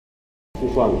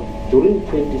During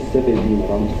 2017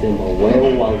 around December, where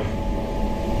was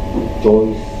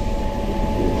Joyce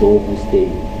Ndlovu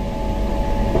staying?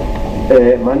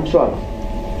 Manshwana,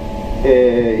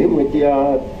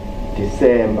 in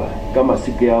December, kama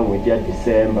siku ya mwezi ya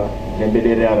December,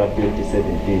 lembelele ara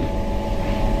 2017.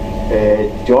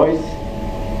 Joyce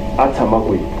atama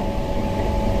kwetu.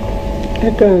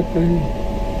 At her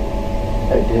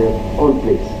own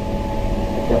place,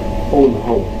 at her own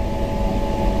home.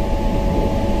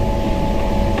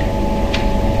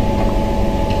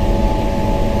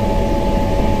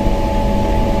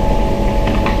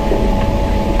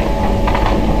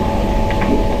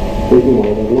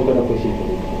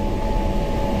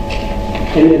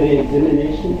 Any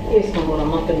re-examination? Yes, my lord, I'm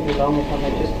not going to be long if I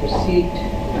may just proceed.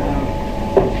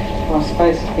 Our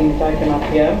space has been taken up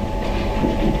here.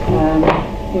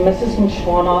 Mrs.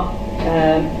 Mshwana,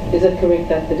 is it correct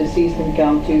that the deceased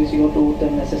encounters your daughter,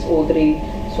 Mrs. Audrey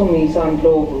Somisa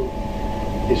Ndlovu?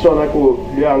 Isona ku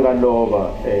luyanga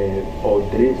lova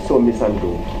Audrey Somisa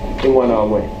Ndlovu. Ingwana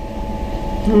wame?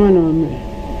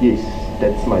 Yes,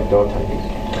 that's my daughter. Yes.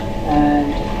 And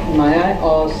may I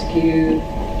ask you,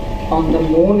 on the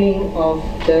morning of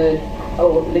the,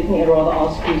 let me rather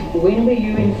ask you, when were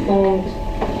you informed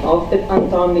of the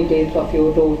untimely death of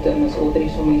your daughter, Ms. Audrey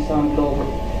Somisa Ndlovu?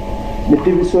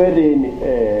 Mitivisweni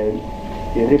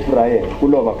irifraye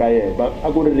kulova kaye ba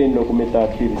akurilini lokumeta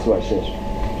tiviswa shesho.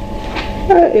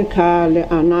 Ekhale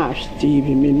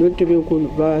anasitivi mina utivi ku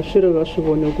va swiri va swi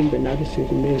vona kumbe na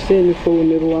visiku me se ni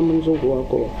foneriwa mundzuku wa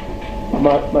kona.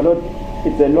 My lord,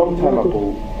 it's a long time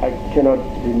ago. I cannot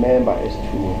remember as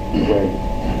to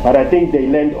when, but I think they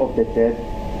learned of the death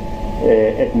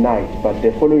at night. But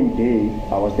the following day,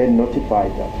 I was then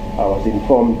notified that I was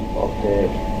informed of the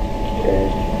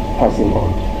passing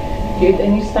on. Do you at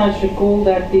any stage recall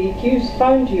that the accused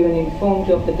phoned you and informed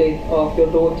you of the death of your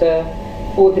daughter,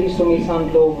 Audrey Somisa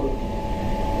Ndlovu?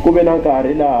 Kube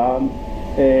nankari la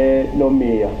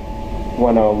Nomia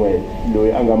mwana wamwe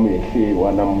loyi angamuyehli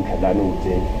wana mkhalani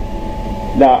udzeni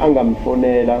la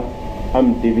angamfonela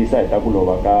amtivisa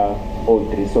itakulova ka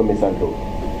Audrey Somisa Ndlovu.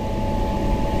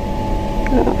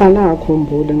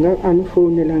 Anakhumbula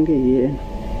anifonela ngiyena.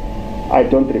 I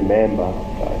don't remember.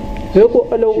 Loko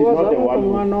loko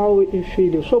n'wana wawe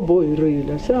ifile swo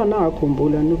bohirile se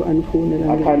anakhumbula anifonela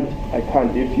ngiyena. I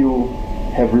can't. If you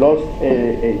have lost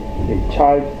a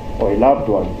child or a loved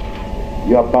one,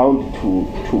 you are bound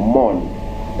to mourn,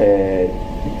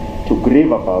 to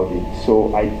grieve about it.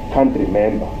 So I can't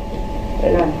remember,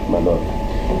 my lord.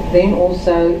 Then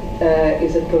also,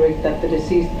 is it correct that the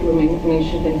deceased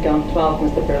mentioned in count 12,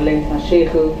 Mr. Brilliant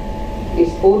Mashego,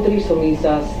 is Audrey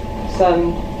Somisa's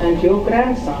son and your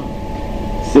grandson?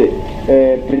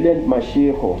 Brilliant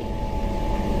Mashego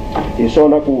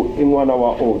isona ku in'wana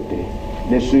wa Audrey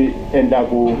leswi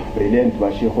endaku Brilliant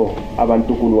Mashego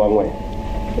abantukulu wan'we.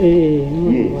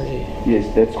 Yes,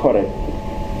 that's correct.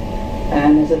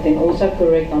 And is it then also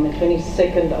correct on the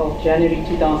 22nd of January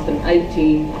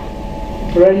 2018,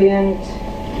 Brilliant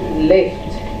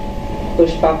left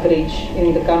Palm Ridge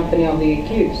in the company of the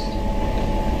accused?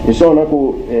 Isona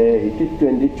ku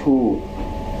 22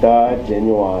 ta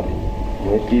January.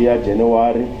 Mwezi ya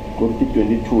January kurti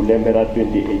 22 lembera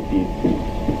 2018.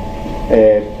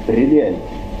 Brilliant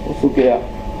usuke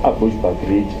a Palm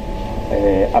Ridge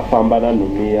afamba na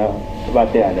Nomia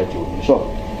vate ala joni so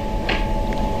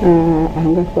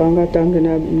anga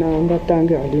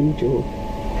tangi alim jo.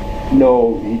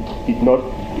 No, he did not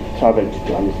travel to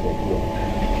Johannesburg. No.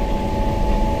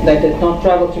 They did not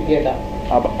travel together.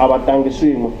 Abatangi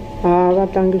swin'we.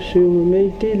 Abatangi swin'we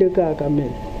meitile kaka me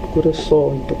kuri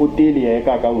sonto. Utili ye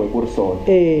kaka ngwe kuri sonto.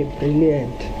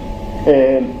 Brilliant.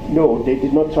 No, they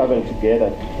did not travel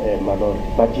together, my lord.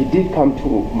 But he did come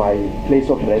to my place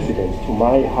of residence, to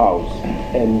my house,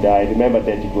 and I remember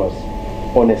that it was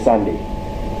on a Sunday.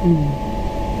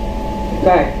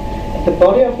 Right. The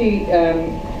body of the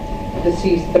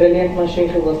deceased, Brilliant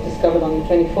Mashego, was discovered on the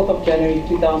 24th of January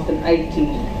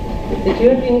 2018. Did you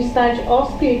at any stage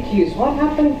ask the accused what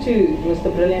happened to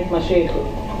Mr. Brilliant Mashego?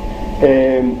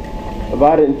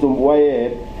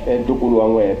 Varentsumbuwaye entukulu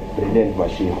wangwe Brilliant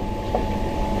Mashego.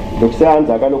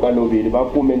 Lokusanza kaloka lovili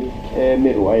vakume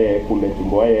miri wa yena kumbe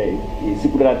ndzumbu wa yena hi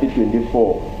siku ra ti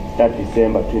 24 ta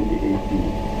December 2018.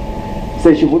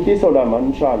 Se xivutiso la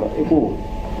Manshwana i ku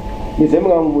mi ze mi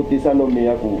nga n'wi vutisa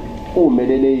Nomia ku u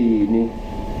humelele yini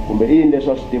kumbe i yini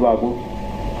leswi a swi tivaka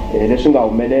leswi nga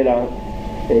humelela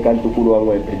eka ntukulu wa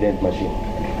n'we Brilliant Mashego.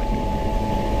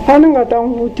 A ni nga ta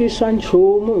n'wi vutisa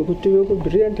nchumu hi ku tive ku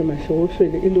Brilliant Mashego u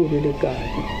fele i lovile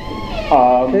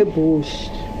kaya eBush.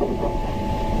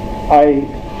 I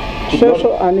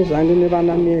sweswo a ni zangi ni va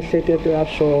na miehleketo ya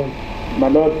swona. My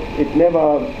Lord, it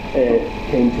never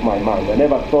came to my mind. I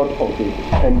never thought of it.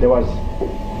 And there was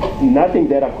nothing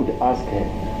that I could ask her.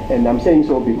 And I'm saying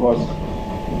so because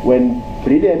when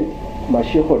Brilliant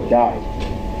Mashiko died,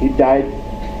 he died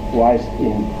whilst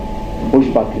in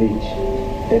Bushbuck Ridge.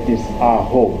 That is our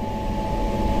home.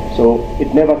 So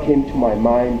it never came to my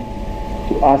mind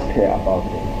to ask her about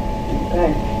it.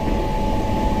 Okay.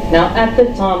 Now, at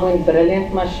the time when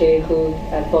Brilliant Mashiko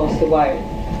had passed away,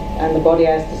 and the body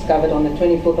was discovered on the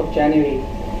 24th of January,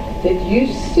 did you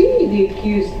see the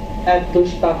accused at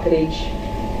Bushbuck Ridge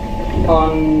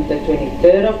on the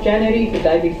 23rd of January, the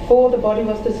day before the body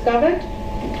was discovered?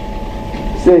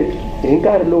 Se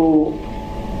hinkarlo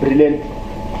Brilliant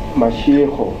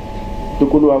Mashiko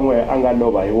tukulu wangwe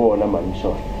angalova hi wona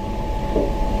manisho.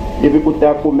 Ivi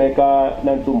kutakumeka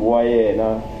na ntsumbu wa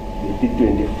yena hi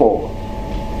 24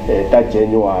 ta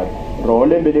January ro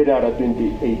lembe leri ra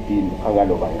 2018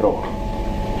 angalova hi rona.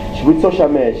 Xivutiso xa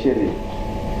mehe xi ri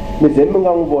mi ze mi nga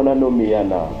n'wi vona Nomia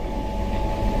na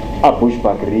a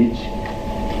Bushbuck Ridge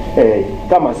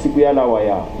ka masiku yalawa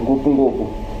ya ngopfungopfu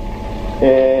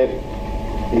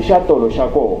hi xatolo xa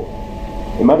koho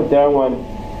hi marito yan'wana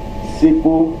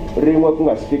siku rin'we ku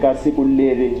nga si fika siku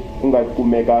leri ku nga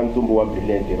kumeka ntsumbu wa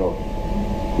Brilliant hi rona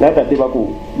na ta tiva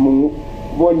ku mu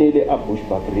vonile a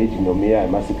Bushbuck Ridge Nomia hi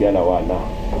masiku yalawa na?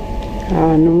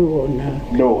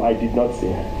 No, I did not see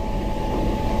her.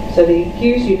 So the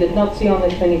accused you did not see on the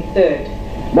 23rd?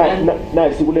 Na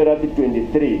hi siku leri ra ti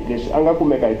 23 leswi a nga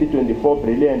kumeka hi ti 24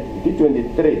 Brilliant hi ti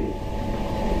 23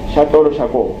 xatolo xa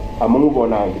koho a mu n'wi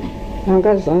vonangi.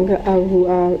 Angazange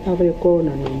a ve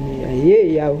kona Nomia.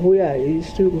 Ye ya vuya hi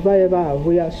siku va ye va ha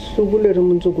vuya siku leri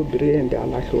mundzuku Brilliant a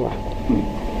lahliwaka.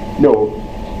 No,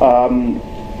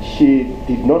 she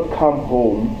did not come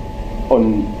home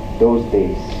on those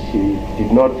days. She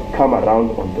did not come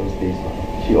around on those days.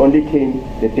 She only came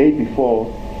the day before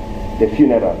the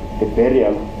funeral, the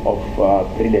burial of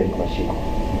Brilliant Mashiko.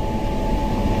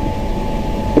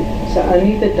 So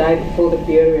only the day before the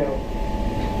burial.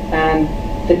 And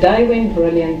the day when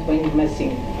Brilliant went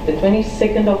missing, the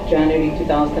 22nd of January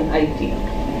 2018,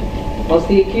 was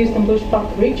the accused in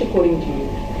Bushbuck Ridge according to you?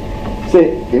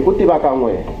 Se hi ku tiva ka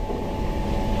n'we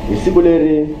hi siku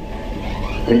leri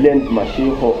Brilliant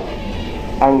Mashiko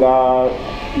a nga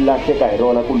lahleka hi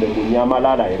rona kumbe ku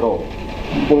nyamalala hi rona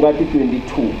ku nga ti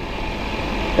 22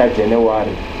 ta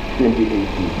January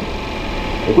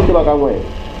 2018. Hi ku tiva ka n'we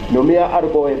Nomia a ri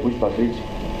koho eBushbuck Ridge?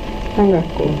 Anga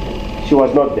kona. She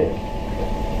was not there.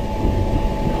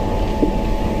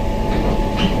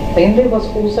 Then there was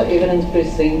also evidence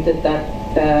presented that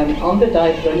on the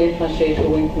day Brilliant Mashiko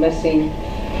went missing,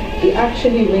 he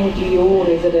actually went to your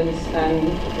residence and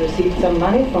received some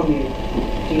money from you.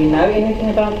 Do you know anything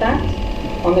about that?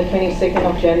 On the 22nd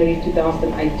of January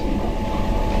 2018.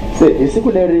 Se hi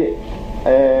siku leri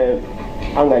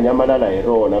a nga nyamalala hi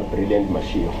rona Brilliant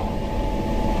Mashiko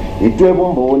hi twe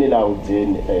vumbhoni laha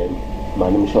udzeni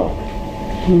mani Mshwaka.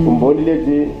 Vumbhoni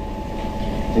lebyi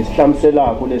byi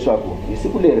hlamuselaka leswaku hi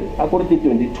siku leri a ku ri ti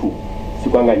 22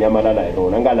 siku a nga nyamalala hi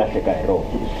rona a nga lahleka hi rona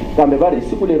kambe va ri hi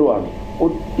siku leriwani u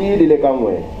tile ka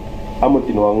n'we a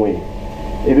mutini wa n'wina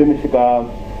ivi mi fika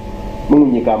mi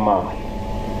n'wi nyika mali.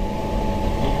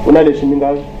 Ku na leswi mi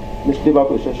swi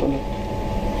tivaka hi sweswo na?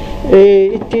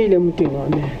 I tile mutini wa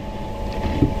mina.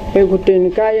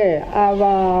 Ekuteni ka ye a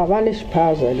va ni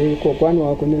xiphaza leyi kokwani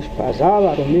wa ku ni xiphaza a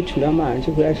va rhume thula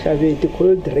mahanci ku ya xave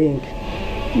ti-cold drink.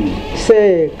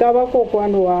 Se ka va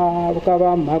kokwani wa ka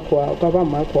va mhakhi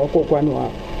wa kokwani wa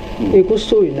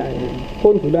ekusuhi na yena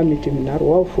ko ndlula miti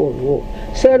minharhu wa 4 wo.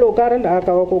 Se loko a ri laha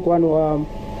ka va kokwani wa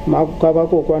ka va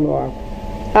kokwani wakwe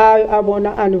a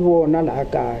vona a ni vona laha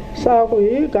kaya sa ku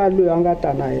hi ka loyi a nga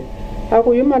ta na yena a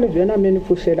ku yima ni vhena mi ni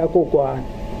pfuxela kokwani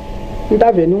ni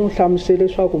ta vhe ni n'wi hlamusele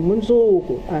leswaku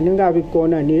mundzuku a ni nga vi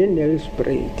kona ni ye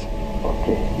Nelspruit.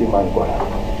 Okay,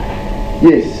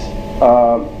 yes,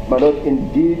 my Lord,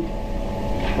 indeed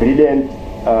Brilliant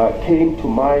came to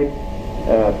my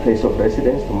place of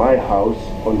residence, to my house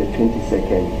on the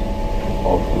 22nd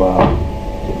of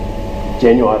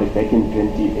January back in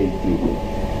 2018.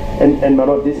 And my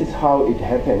Lord, this is how it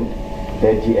happened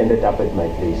that he ended up at my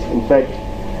place. In fact,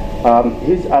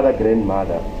 his other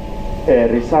grandmother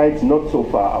resides not so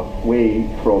far away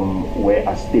from where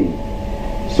I stay.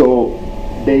 So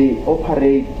they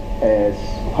operate as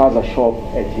spaza shop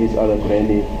at his other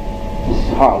granny's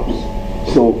house.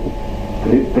 So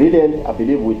Brilliant, I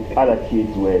believe, with other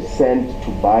kids were sent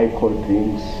to buy cold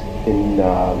drinks in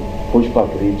Bushbuck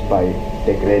Ridge by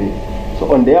the granny.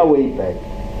 So on their way back,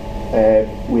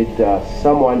 with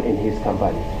someone in his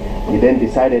company, he then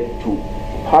decided to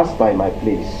pass by my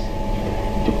place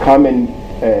to come and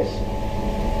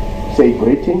say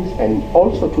greetings, and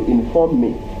also to inform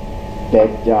me that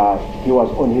he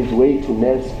was on his way to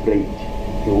Nelspruit.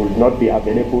 He will not be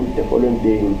available. The following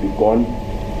day he will be gone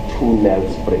to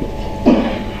Nelspruit.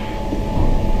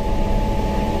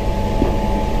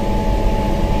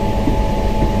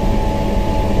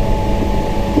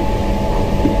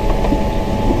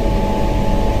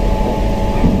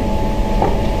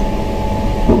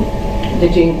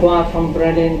 Did you inquire from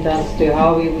Brilliant as to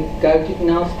how he would go to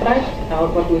Nelspruit?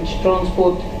 Which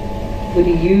transport would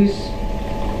he use?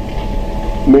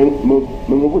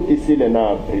 Minguvutisile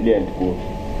na Brilliant ku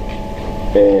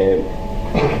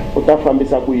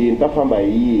utafambisa ku yini, utafamba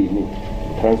yini,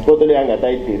 transport leyi anga ta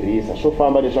yi tirhisa, swo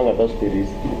famba leswi anga ta swi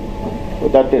tirhisa,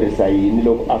 uta tirhisa yini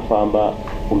loko a famba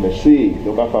kumbe swihi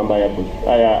loko a famba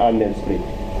a Nelspruit.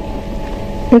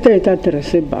 Uta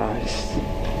tirhisa bus.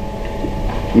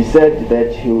 He said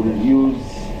that he will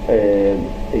use a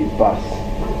bus.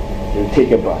 He'll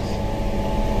take a bus.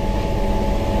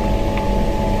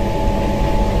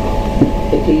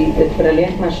 Did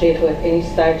Brilliant Mashego at any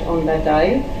stage on that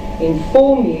day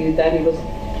inform you that he was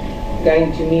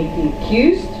going to meet the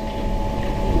accused?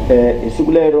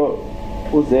 Isiku lero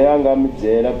uze anga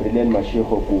mibyela Brilliant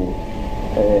Mashego ku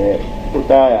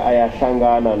uta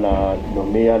ayahlangana na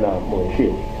Nomia na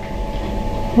Moshego.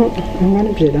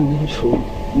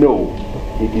 No,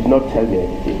 he did not tell me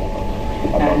anything about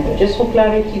And that. just for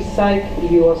clarity's sake,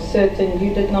 you are certain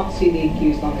you did not see the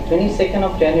accused on the 22nd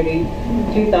of January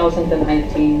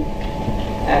 2018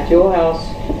 at your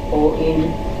house or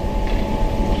in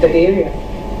the area?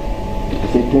 You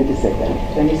say 22nd.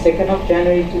 22nd of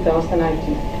January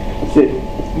 2018. See,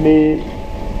 me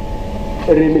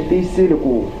remitisi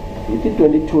ku iti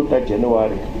 22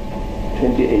 January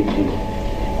 2018.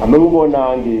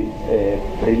 Amengubonangi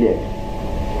Brilliant.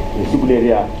 Isiku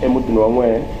leria emutini wa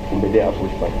n'we kumbe le a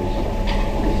Bushbuckridge.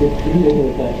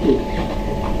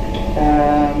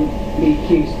 The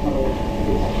accused, my lord.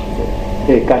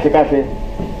 Kahle kahle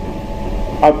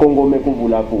a kongome ku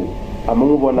vula ku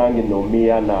amengubonangi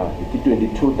Nomia na iti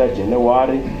 22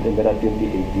 January lembe ra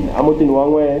 2018. Amutini wa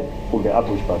n'we kumbe a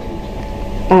Bushbuckridge.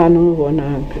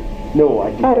 No,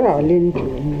 I didn't.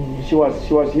 She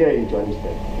was here in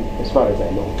Johannesburg, as far as I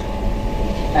know.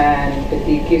 And did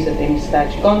the accused at any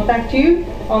stage contact you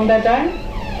on that day?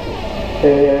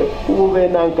 Uve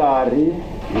na nkarhi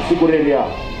hi siku reriya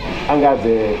a nga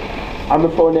ze a mi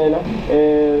fonela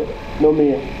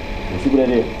Nomia hi siku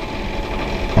reriya.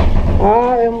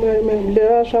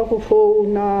 Leswa swa ku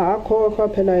fona a khofa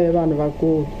phela hi vanhu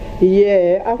vakulu.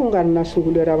 Ye a ku nga ri na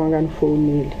siku leri va nga ni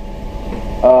fonile.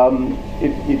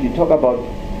 If you talk about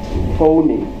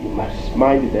phoning, you must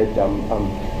mind that I'm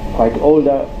quite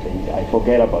older and I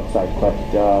forget about such, but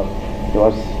there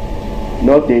was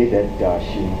no day that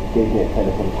she gave me a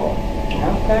telephone call.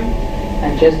 Okay.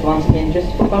 And just once again,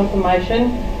 just for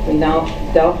confirmation, we now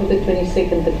dealt with the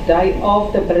 22nd, the day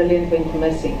after Brilliant went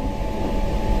missing.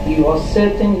 You are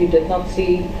certain you did not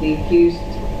see the accused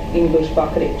in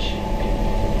Bushbuckridge?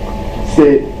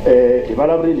 Se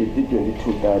ivulavurile hi ti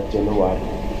 22 January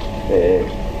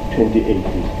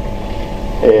 2018.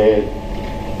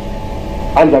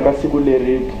 Andzaka siku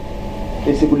leri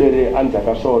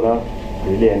andzaka swona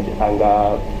Brilliant a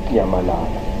nga nyamalala.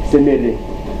 Se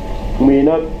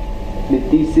mina ni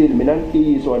tiyisile, mina ni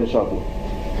ntiyiso wa leswaku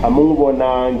a mu n'wi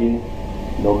vonangi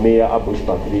Nomia a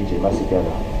Bushbuckridge masiku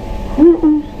yalawo.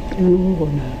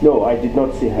 No, I did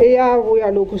not see her. Ya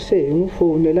vuya loko se hi n'wi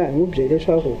fonela hi n'wi byele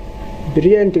leswaku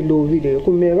Brilliant lovile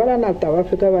kumbe va la na ta va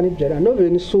fika va ni byela no ve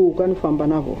ni suka ni famba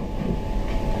na vona.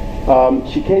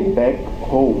 She came back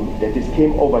home, that is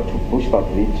came over to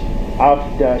Bushbuckridge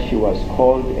after she was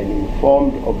called and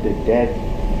informed of the death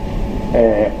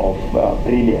of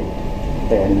Brilliant.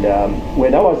 And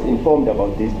when I was informed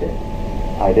about this death,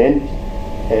 I then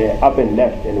up and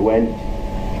left and went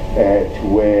to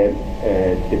where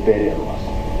the burial was.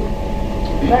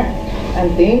 Right.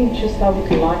 And then just I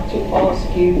would like to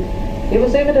ask you, there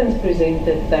was evidence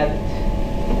presented that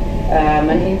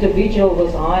an individual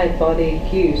was hired by the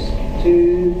accused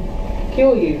to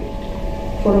kill you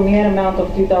for a mere amount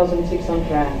of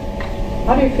 2,600 rand.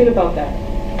 How do you feel about that?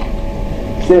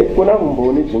 Se kuna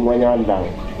vumbhoni byin'wanyana laha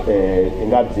hi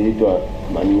nga byitwa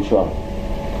manushwa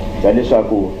bya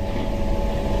leswaku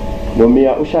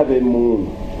Nomia u xave munhu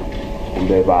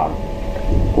kumbe vanhu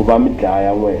ku va mi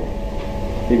dlaya n'wena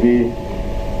ivi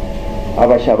a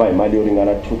va xava hi mali yo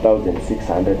ringana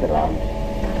 2,600 rand.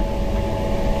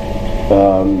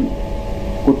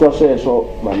 Ku twa sweswo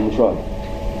manushwa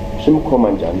swi mi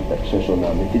khoma njhani sweswo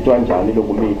na mi titwa njhani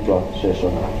loko mi twa sweswo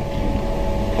na?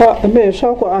 Me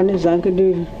swa ku a ni zangi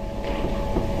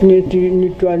ni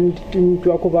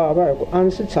twa ku vava hi ku a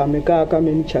ni si tshame ka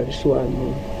me ni chavisiwa hi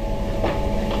munhu.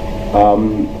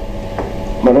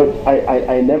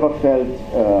 I never felt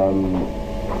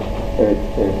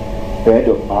bad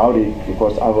about it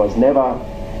because I was never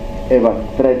ever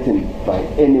threatened by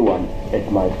anyone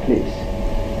at my place.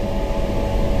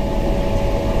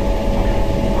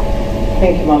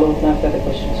 Thank you, my lord. No further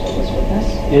questions for this witness.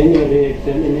 Any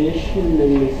re-examination,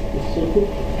 Mr. Soto?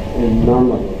 None,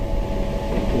 my lord.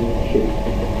 Thank you.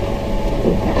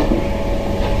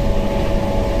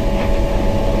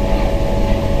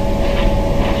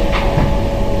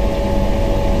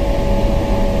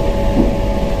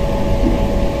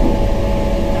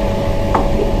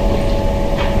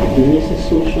 Mrs.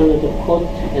 Sushan, the court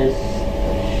has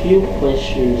a few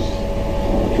questions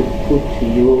to put to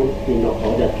you in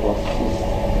order to assist.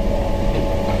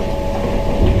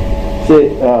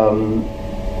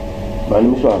 Mani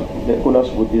Mshwana, kuna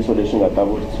swivutiso leswi nga ta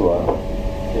vutisiwa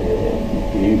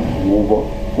hi huvo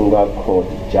ku nga court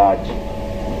judge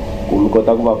ku mi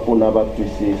kota ku va pfuna va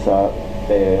twisisa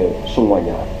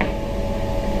swin'wanyana.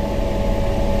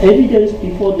 Evidence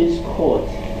before this court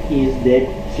is that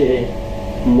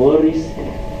Morris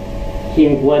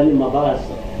Kingwani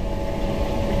Mabasa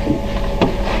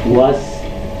was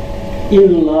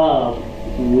in love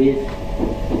with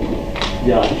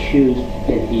the accused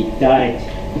and he died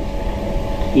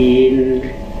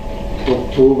in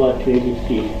October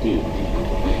 2015.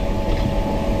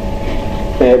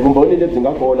 Vumbhoni lebyi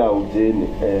nga kona hubyeni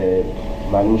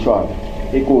Mani Mshwana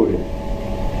i ku ri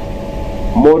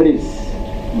Morris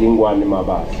Yingwani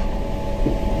Mabasa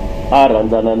a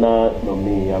rhandzana na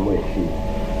Nomia Ndlovu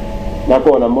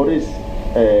nakona Morris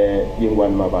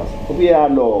Yingwani Mabasa u vuye a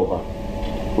lova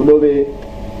u love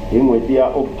hi n'hweti ya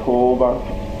October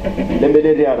lembe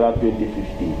leriya ra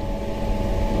 2015.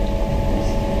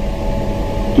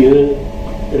 Do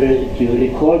you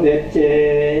recall that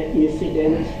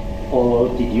incident, or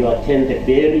did you attend the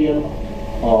burial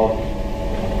of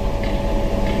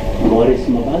Morris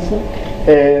Mabasa?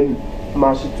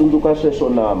 Ma swi tsundzuka sweswo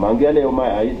na mhangu yaleyo ma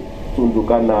ha yi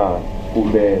tsundzuka na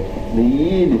kumbe ni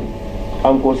yile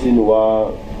enkosini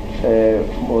wa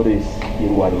Morris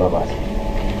Yingwani Mabasa?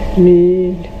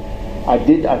 I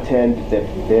did attend the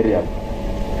burial.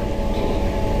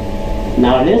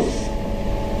 Now let's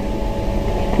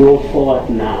go forward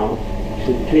now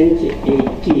to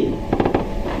 2018.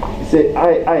 Se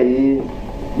ai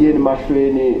yini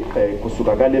mahlweni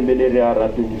kusuka ka lembe leriya ra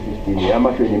 2015 ya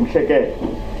mahlweni mihleketo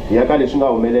ya ka leswi nga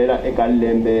humelela eka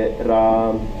lembe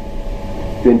ra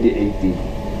 2018.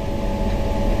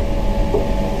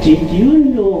 Did you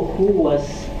know who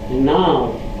was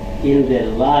now in the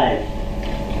life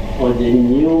or the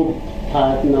new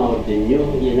partner or the new,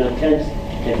 terms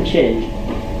have changed,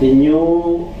 the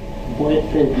new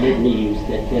boyfriend, let me use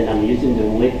that, and I'm using the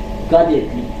word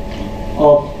guardedly,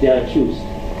 of the accused?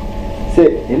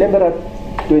 Se hi lembe ra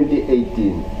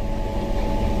 2018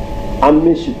 a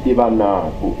mi swi tiva na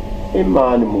ku i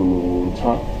mani munhu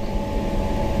wuntshwa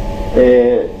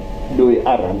loyi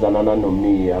a rhandzana na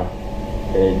Nomia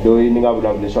loyi ni nga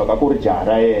vulavula leswaku a ku ri jaha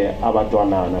ra yena a va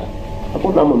twanana a ku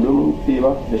ri na munhu loyi mi n'wi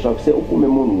tiva leswaku se u kume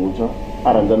munhu wuntshwa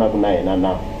a rhandzanaka na yena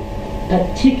na?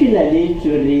 Particularly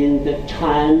during the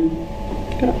time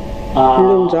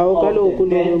of the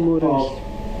death of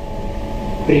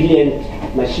brilliant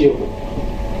Mashiko.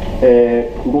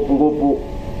 Ngopfungopfu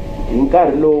hi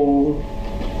nkarhi lowu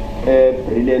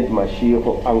brilliant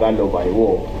Mashiko a nga lova hi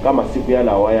wona ka masiku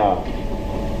yalawaya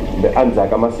kumbe endzhaku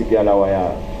ka masiku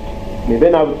yalawaya mi ve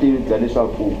na vutivi bya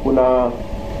leswaku ku na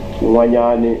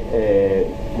un'wanyani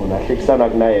munhu a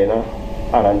hlekisanaka na yena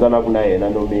a rhandzanaka na yena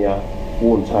Nomia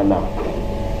wuntshwa na?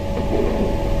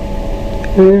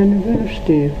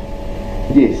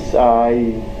 Yes,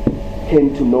 I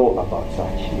came to know about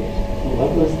such. Yes.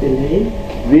 What was the name?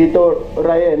 Vito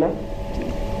ra yena?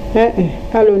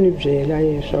 A lo ni byela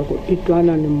leswaku i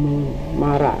twana ni munhu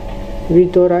mara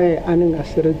vito ra yena a ni nga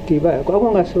si ri tiva hikuva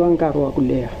ku nga si va nkarhi wa ku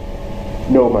leha.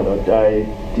 No, my lord, I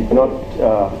did not,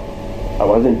 I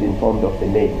wasn't informed of the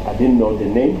name. I didn't know the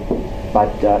name,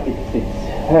 but it's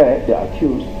her, the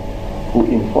accused, who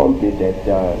informed me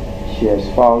that she has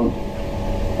found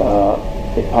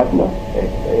a partner,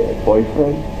 a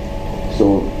boyfriend.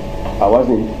 So I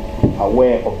wasn't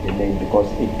aware of the name because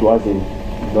it wasn't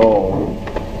long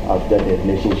after the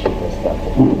relationship was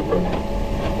started.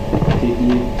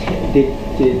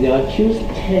 Did the accused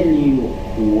tell you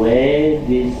where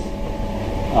this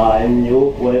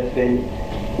new boyfriend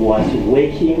was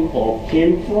working or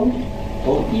came from,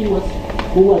 or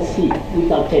who was he,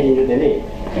 without telling you the name?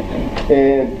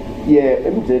 ye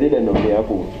emzerile nombe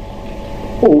yakho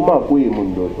uma kwi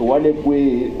munhu wale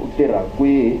kwi utirha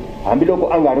kwi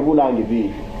hambiloko a nga ri vulangi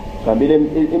vito kambe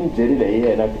emzerile hi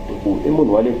yena ku I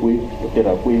munhu wale kwi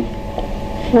utirha kwi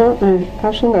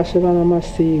a swi nga swi va na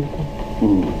masiku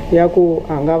ya ku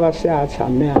a nga va se a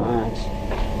tshame hansi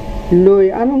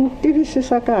loyi a n'wi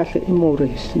tivisisa kahle I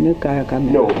Morris ni kaya ka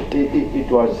mina. No, it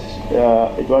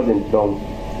wasn't long,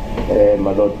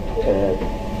 my lord.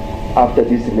 After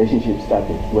this relationship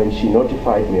started, when she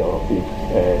notified me of it,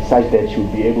 such that she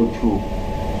would be able to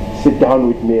sit down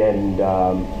with me and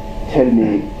tell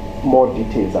me more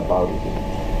details about it.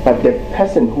 But the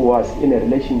person who was in a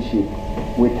relationship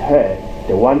with her,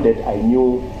 the one that I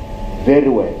knew very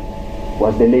well,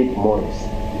 was the late Morris.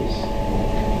 Yes.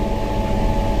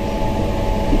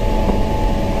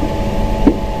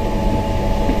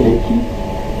 Thank you.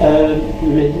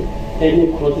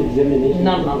 Any cross-examination?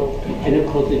 None, my lord. Any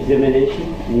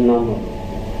cross-examination? None.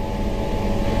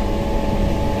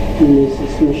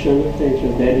 Mrs. Commissioner, thank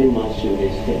you very much. You may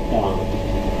step down.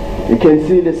 You can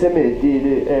see the same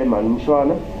idea, man,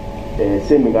 Mshwana,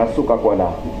 same ngasuka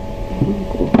kwala.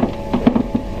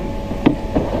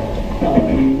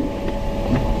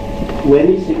 When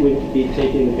is it going to be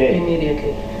taken back?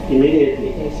 Immediately. Immediately?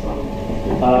 Yes, ma'am.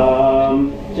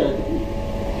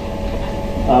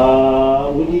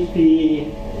 Would it be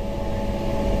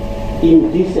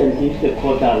indecent if the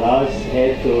court allows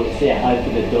her to say hi to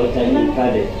the daughter in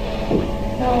private?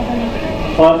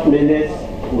 5 minutes,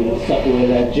 we'll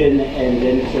adjourn and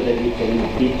then so that we can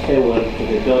bid farewell to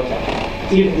the daughter.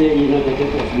 If the daughter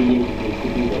is willing to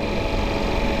do that.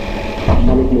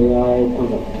 May I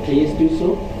please do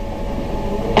so?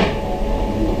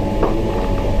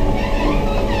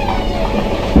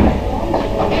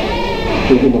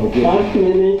 Five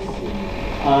minutes,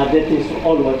 that is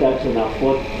all what I can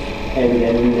afford, and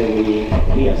then we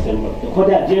reassemble. The court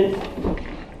adjourned.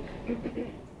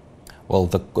 Well,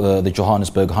 the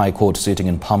Johannesburg High Court sitting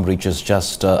in Palm Ridge has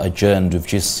just adjourned. We've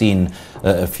just seen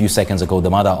a few seconds ago the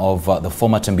mother of the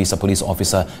former Tembisa police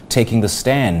officer taking the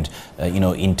stand,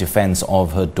 in defense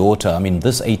of her daughter. I mean,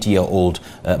 this 80-year-old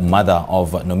mother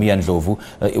of Nomia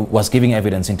Ndlovu was giving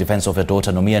evidence in defense of her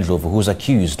daughter, Nomia Ndlovu, who's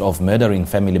accused of murdering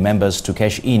family members to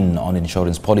cash in on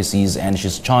insurance policies, and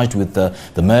she's charged with the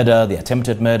murder, the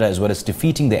attempted murder, as well as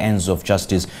defeating the ends of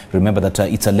justice. Remember that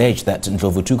it's alleged that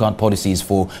Ndlovu took out policies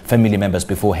for family members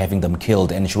before having them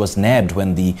killed, and she was nabbed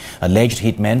when the alleged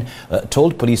hitmen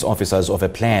told police officers of a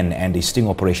plan, and a sting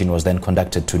operation was then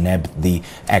conducted to nab the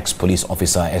ex-police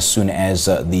officer. As soon as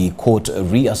the court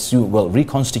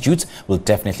reconstitutes, we'll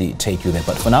definitely take you there.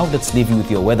 But for now, let's leave you with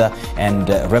your weather and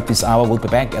wrap this hour. We'll be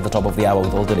back at the top of the hour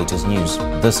with all the latest news.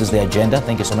 This is The Agenda.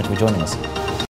 Thank you so much for joining us.